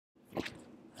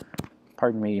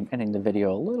pardon me ending the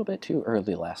video a little bit too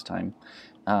early last time,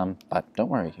 but don't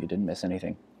worry, you didn't miss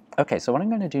anything. Okay, so what I'm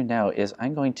going to do now is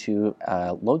I'm going to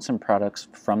load some products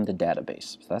from the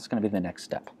database. So that's going to be the next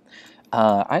step.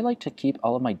 I like to keep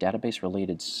all of my database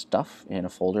related stuff in a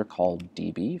folder called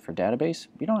DB for database.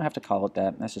 You don't have to call it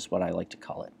that, that's just what I like to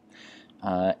call it.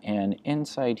 And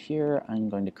inside here, I'm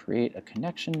going to create a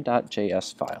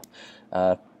connection.js file.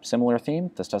 Similar theme,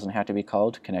 this doesn't have to be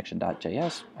called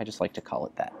connection.js, I just like to call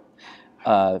it that.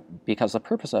 Because the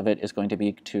purpose of it is going to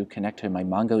be to connect to my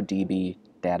MongoDB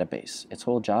database. Its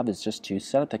whole job is just to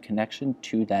set up the connection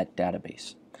to that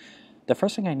database. The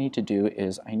first thing I need to do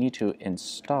is I need to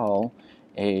install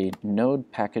a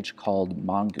node package called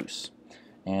Mongoose.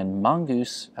 And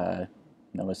Mongoose,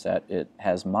 notice that it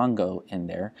has Mongo in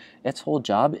there. Its whole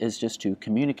job is just to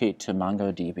communicate to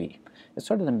MongoDB. It's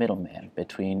sort of the middleman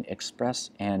between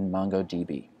Express and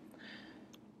MongoDB.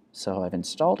 So I've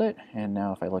installed it, and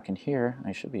now if I look in here,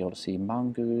 I should be able to see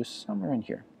Mongoose somewhere in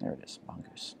here. There it is,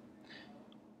 Mongoose.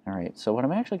 All right, so what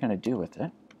I'm actually going to do with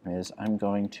it is I'm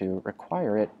going to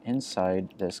require it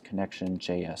inside this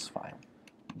connection.js file.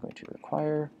 I'm going to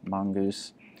require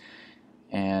Mongoose,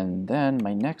 and then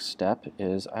my next step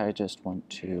is I just want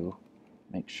to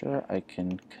make sure I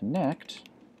can connect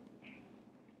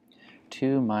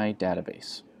to my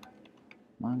database.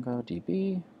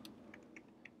 MongoDB,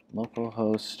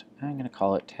 localhost, I'm going to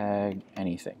call it tag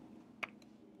anything.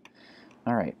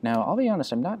 Alright, now I'll be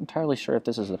honest, I'm not entirely sure if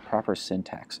this is the proper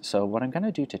syntax. So what I'm going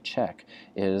to do to check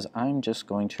is I'm just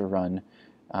going to run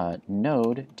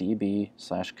node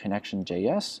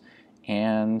db/connection.js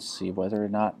and see whether or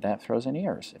not that throws any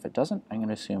errors. If it doesn't, I'm going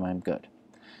to assume I'm good.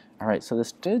 Alright, so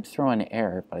this did throw an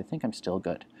error, but I think I'm still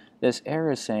good. This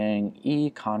error is saying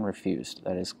econ refused,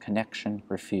 that is connection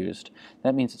refused.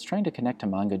 That means it's trying to connect to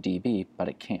MongoDB, but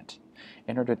it can't.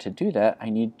 In order to do that, I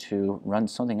need to run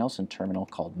something else in terminal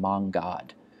called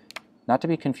mongod. Not to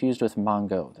be confused with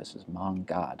Mongo, this is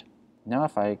mongod. Now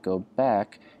if I go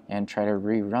back and try to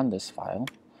rerun this file,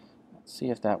 let's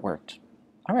see if that worked.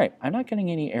 Alright, I'm not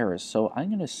getting any errors, so I'm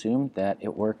going to assume that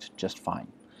it worked just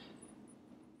fine.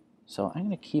 So I'm going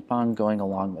to keep on going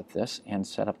along with this and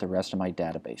set up the rest of my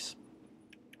database.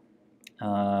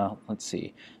 Let's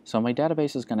see. So my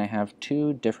database is going to have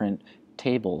two different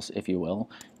tables, if you will,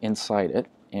 inside it.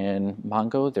 In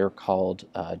Mongo, they're called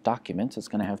documents. It's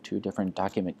going to have two different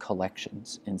document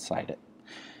collections inside it.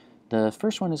 The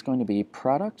first one is going to be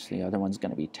products. The other one's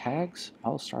going to be tags.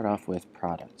 I'll start off with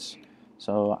products.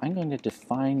 So I'm going to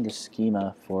define the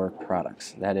schema for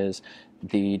products. That is,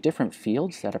 the different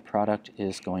fields that a product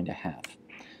is going to have.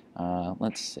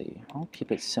 Let's see, I'll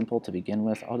keep it simple to begin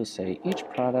with. I'll just say each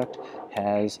product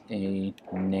has a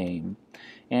name.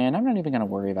 And I'm not even going to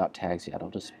worry about tags yet. I'll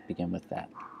just begin with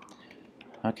that.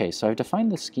 Okay, so I've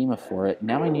defined the schema for it.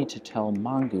 Now I need to tell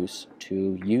Mongoose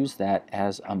to use that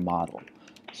as a model.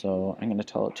 So I'm going to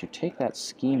tell it to take that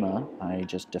schema I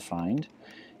just defined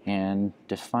and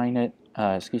define it,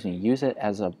 use it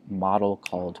as a model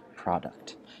called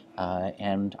product.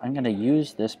 And I'm going to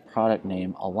use this product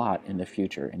name a lot in the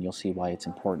future, and you'll see why it's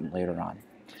important later on.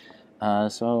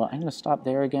 So I'm going to stop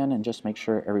there again and just make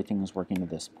sure everything is working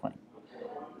at this point.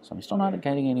 So I'm still not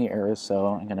getting any errors, so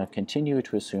I'm going to continue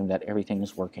to assume that everything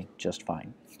is working just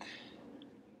fine.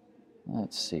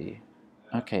 Let's see.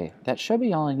 Okay, that should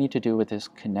be all I need to do with this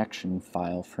connection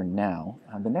file for now.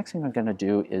 The next thing I'm going to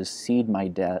do is seed my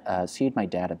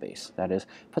database. That is,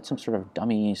 put some sort of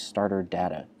dummy starter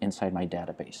data inside my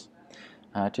database.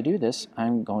 To do this,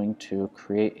 I'm going to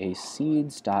create a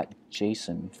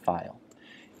seeds.json file.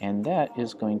 And that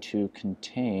is going to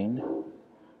contain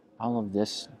all of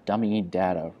this dummy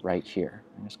data right here.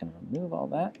 I'm just going to remove all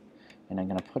that, and I'm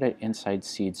going to put it inside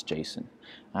seeds.json.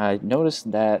 Notice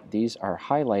that these are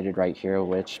highlighted right here,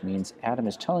 which means Atom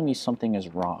is telling me something is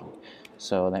wrong.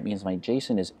 So that means my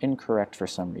JSON is incorrect for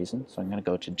some reason. So I'm going to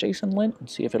go to JSONlint and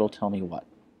see if it'll tell me what.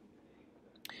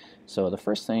 So the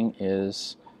first thing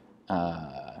is,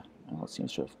 well, it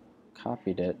seems to have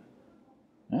copied it.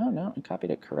 No, I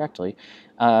copied it correctly.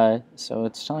 So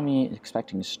it's telling me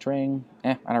expecting string.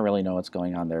 I don't really know what's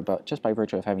going on there, but just by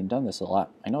virtue of having done this a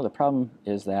lot, I know the problem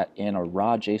is that in a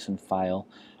raw JSON file,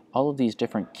 all of these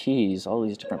different keys, all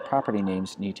these different property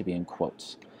names need to be in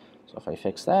quotes. So if I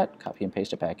fix that, copy and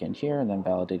paste it back in here, and then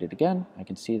validate it again, I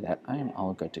can see that I am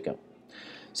all good to go.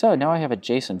 So now I have a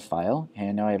JSON file,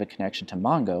 and now I have a connection to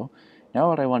Mongo. Now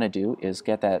what I want to do is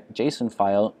get that JSON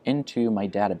file into my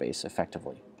database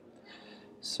effectively.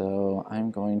 So I'm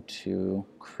going to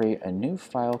create a new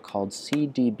file called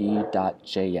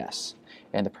cdb.js.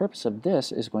 And the purpose of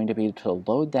this is going to be to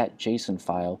load that JSON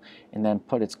file and then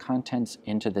put its contents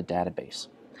into the database.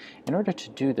 In order to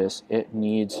do this, it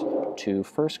needs to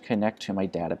first connect to my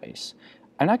database.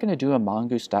 I'm not going to do a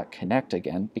mongoose.connect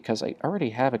again because I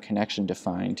already have a connection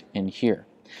defined in here.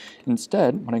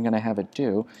 Instead, what I'm going to have it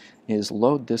do is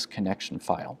load this connection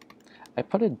file. I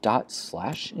put a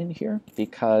 // in here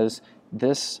because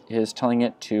this is telling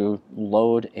it to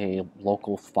load a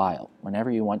local file. Whenever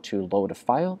you want to load a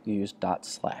file, you use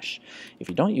 //. If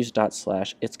you don't use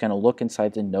 // it's going to look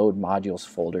inside the node modules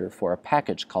folder for a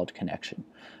package called connection.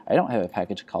 I don't have a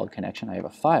package called connection, I have a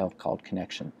file called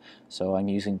connection, so I'm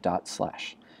using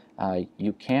 //.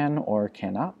 You can or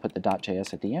cannot put the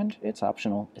 .js at the end. It's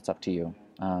optional, it's up to you.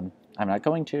 I'm not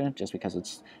going to, just because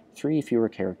it's 3 fewer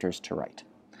characters to write.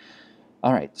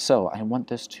 Alright, so I want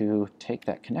this to take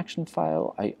that connection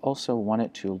file. I also want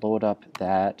it to load up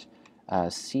that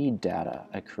seed data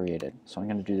I created. So I'm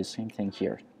going to do the same thing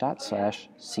here,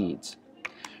 /seeds.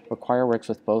 Require works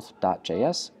with both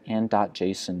 .js and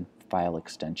 .json file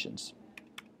extensions.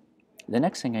 The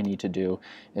next thing I need to do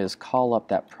is call up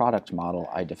that product model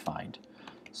I defined.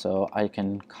 So I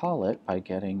can call it by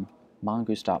getting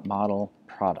mongoose.model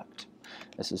product.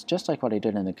 This is just like what I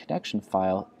did in the connection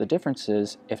file. The difference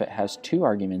is if it has 2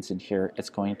 arguments in here, it's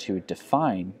going to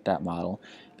define that model.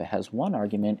 If it has 1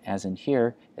 argument, as in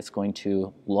here, it's going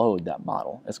to load that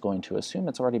model. It's going to assume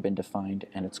it's already been defined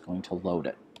and it's going to load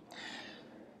it.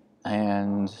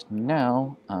 And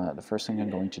now the first thing I'm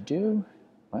going to do,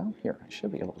 well, here, I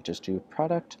should be able to just do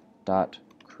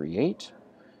product.create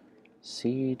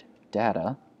seed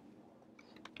data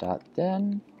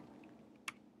then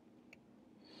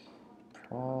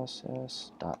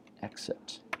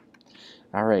process.exit.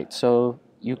 All right, so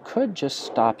you could just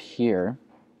stop here,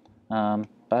 but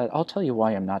I'll tell you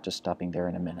why I'm not just stopping there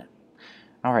in a minute.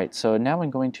 All right, so now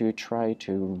I'm going to try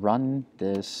to run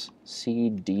this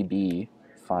seeddb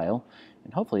file,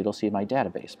 and hopefully it'll see my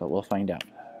database, but we'll find out.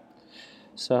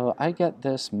 So I get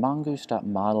this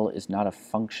mongoose.model is not a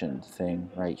function thing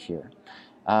right here.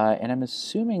 And I'm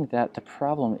assuming that the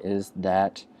problem is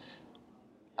that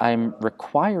I'm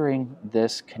requiring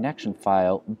this connection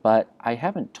file, but I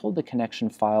haven't told the connection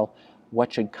file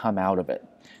what should come out of it.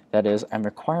 That is, I'm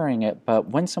requiring it, but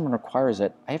when someone requires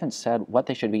it, I haven't said what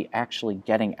they should be actually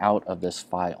getting out of this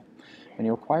file. When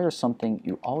you require something,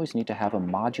 you always need to have a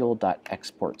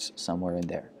module.exports somewhere in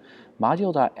there.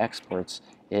 Module.exports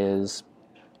is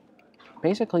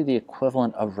basically the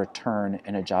equivalent of return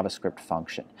in a JavaScript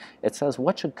function. It says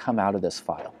what should come out of this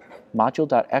file.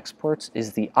 Module.exports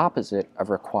is the opposite of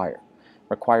require.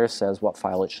 Require says what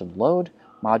file it should load.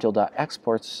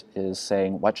 Module.exports is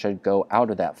saying what should go out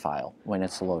of that file when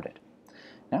it's loaded.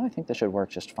 Now I think this should work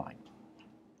just fine.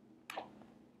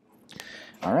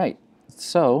 All right,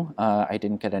 so I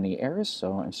didn't get any errors,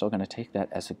 so I'm still going to take that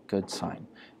as a good sign.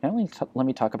 Now let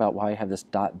me talk about why I have this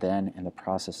 .then and the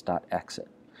process.exit.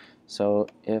 So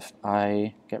if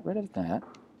I get rid of that,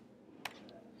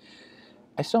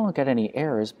 I still don't get any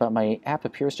errors, but my app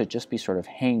appears to just be sort of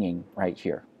hanging right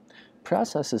here.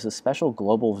 Process is a special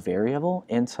global variable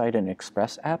inside an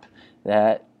Express app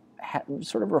that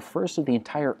sort of refers to the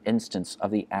entire instance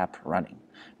of the app running.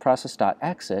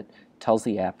 Process.exit tells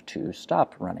the app to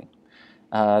stop running.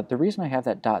 The reason I have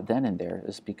that .then in there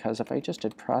is because if I just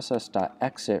did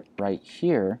process.exit right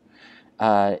here,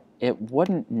 it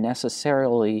wouldn't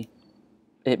necessarily,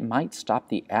 it might stop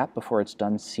the app before it's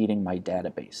done seeding my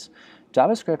database.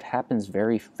 JavaScript happens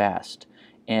very fast,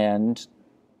 and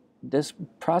this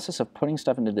process of putting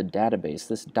stuff into the database,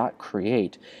 this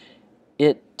 .create,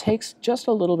 it takes just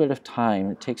a little bit of time.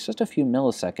 It takes just a few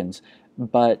milliseconds,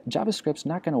 but JavaScript's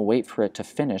not going to wait for it to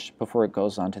finish before it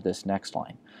goes on to this next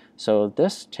line. So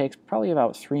this takes probably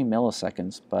about 3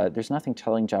 milliseconds, but there's nothing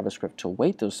telling JavaScript to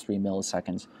wait those 3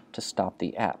 milliseconds to stop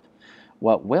the app.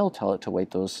 What will tell it to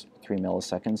wait those 3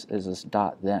 milliseconds is this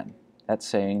 .then. That's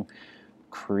saying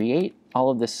create all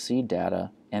of this seed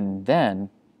data and then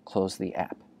close the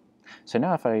app. So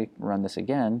now if I run this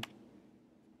again,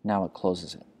 now it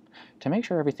closes it. To make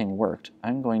sure everything worked,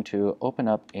 I'm going to open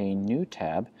up a new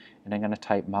tab and I'm going to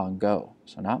type Mongo.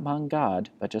 So not Mongod,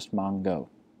 but just Mongo.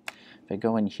 If I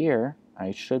go in here,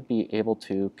 I should be able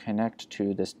to connect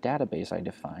to this database I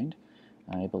defined.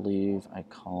 I believe I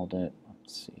called it,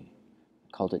 let's see,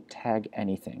 I called it tag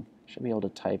anything. I should be able to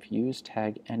type use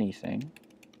tag anything.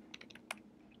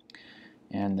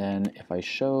 And then if I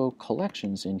show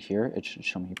collections in here, it should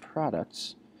show me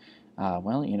products.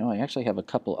 Well, you know, I actually have a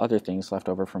couple other things left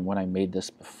over from when I made this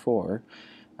before,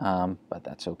 but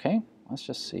that's okay. Let's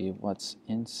just see what's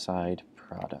inside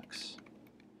products.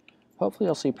 Hopefully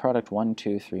I'll see product 1,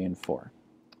 2, 3, and 4.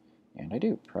 And I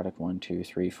do, product 1, 2,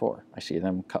 3, 4. I see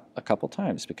them a couple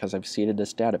times because I've seeded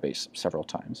this database several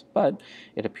times, but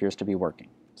it appears to be working.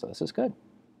 So this is good.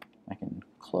 I can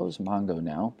close Mongo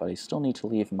now, but I still need to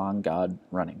leave mongod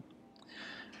running.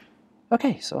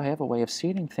 Okay, so I have a way of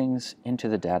seeding things into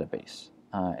the database.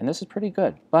 And this is pretty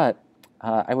good, but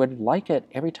I would like it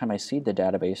every time I seed the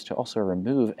database to also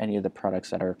remove any of the products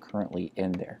that are currently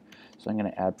in there. So I'm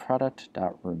going to add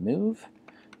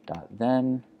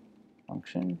product.remove.then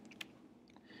function. And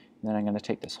then I'm going to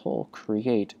take this whole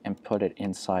create and put it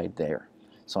inside there.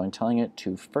 So I'm telling it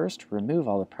to first remove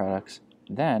all the products,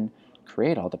 then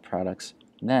create all the products,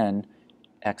 then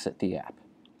exit the app.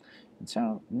 And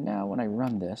so now when I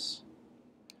run this,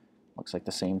 looks like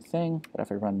the same thing, but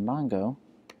if I run Mongo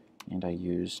and I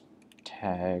use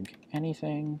tag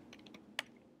anything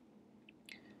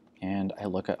and I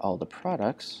look at all the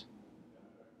products,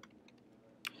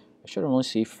 I should only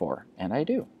see 4, and I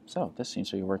do. So this seems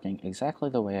to be working exactly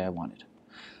the way I wanted.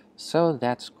 So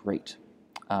that's great.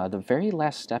 The very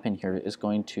last step in here is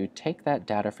going to take that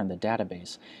data from the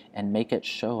database and make it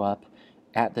show up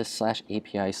at this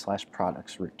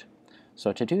 /API/products route.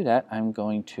 So to do that, I'm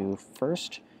going to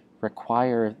first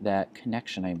require that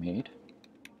connection I made.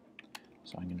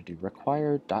 So I'm going to do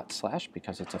require /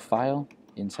 because it's a file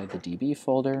inside the DB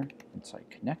folder, inside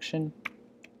connection.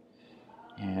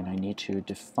 And I need to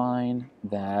define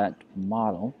that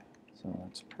model. So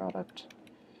that's product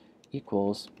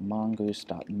equals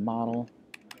mongoose.model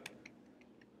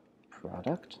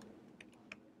product.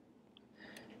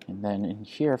 And then in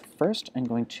here, first I'm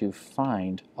going to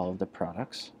find all of the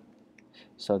products.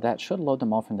 So that should load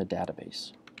them all from the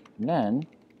database. And then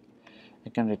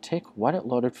I'm going to take what it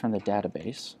loaded from the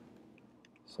database.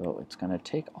 So it's going to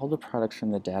take all the products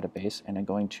from the database and I'm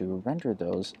going to render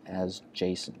those as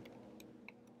JSON.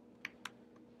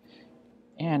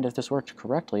 And if this worked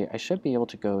correctly, I should be able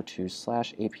to go to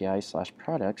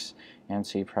 /API/products and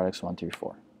see products 1 through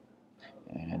 4.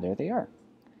 And there they are.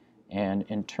 And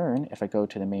in turn, if I go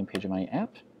to the main page of my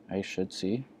app, I should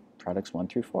see products 1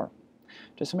 through 4.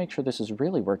 Just to make sure this is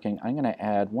really working, I'm going to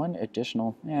add one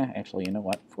additional, actually, you know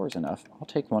what, 4 is enough. I'll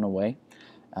take one away,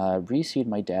 reseed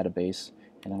my database,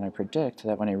 and then I predict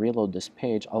that when I reload this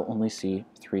page, I'll only see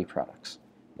 3 products.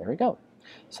 There we go.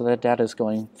 So that data is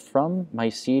going from my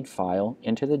seed file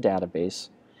into the database,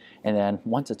 and then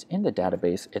once it's in the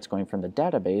database, it's going from the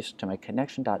database to my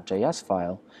connection.js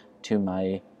file to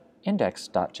my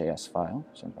index.js file.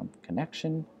 So from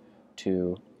connection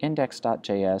to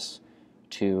index.js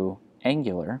to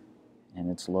Angular, and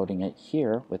it's loading it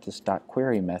here with this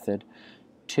 .query method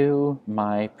to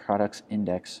my products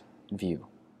index view.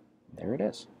 There it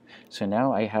is. So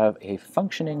now I have a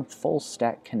functioning full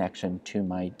stack connection to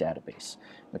my database,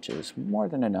 which is more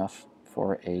than enough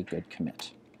for a good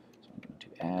commit. So I'm going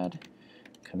to add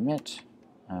commit,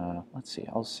 let's see,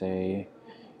 I'll say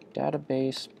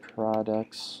database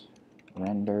products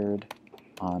rendered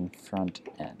on front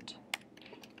end,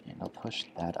 and I'll push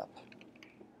that up.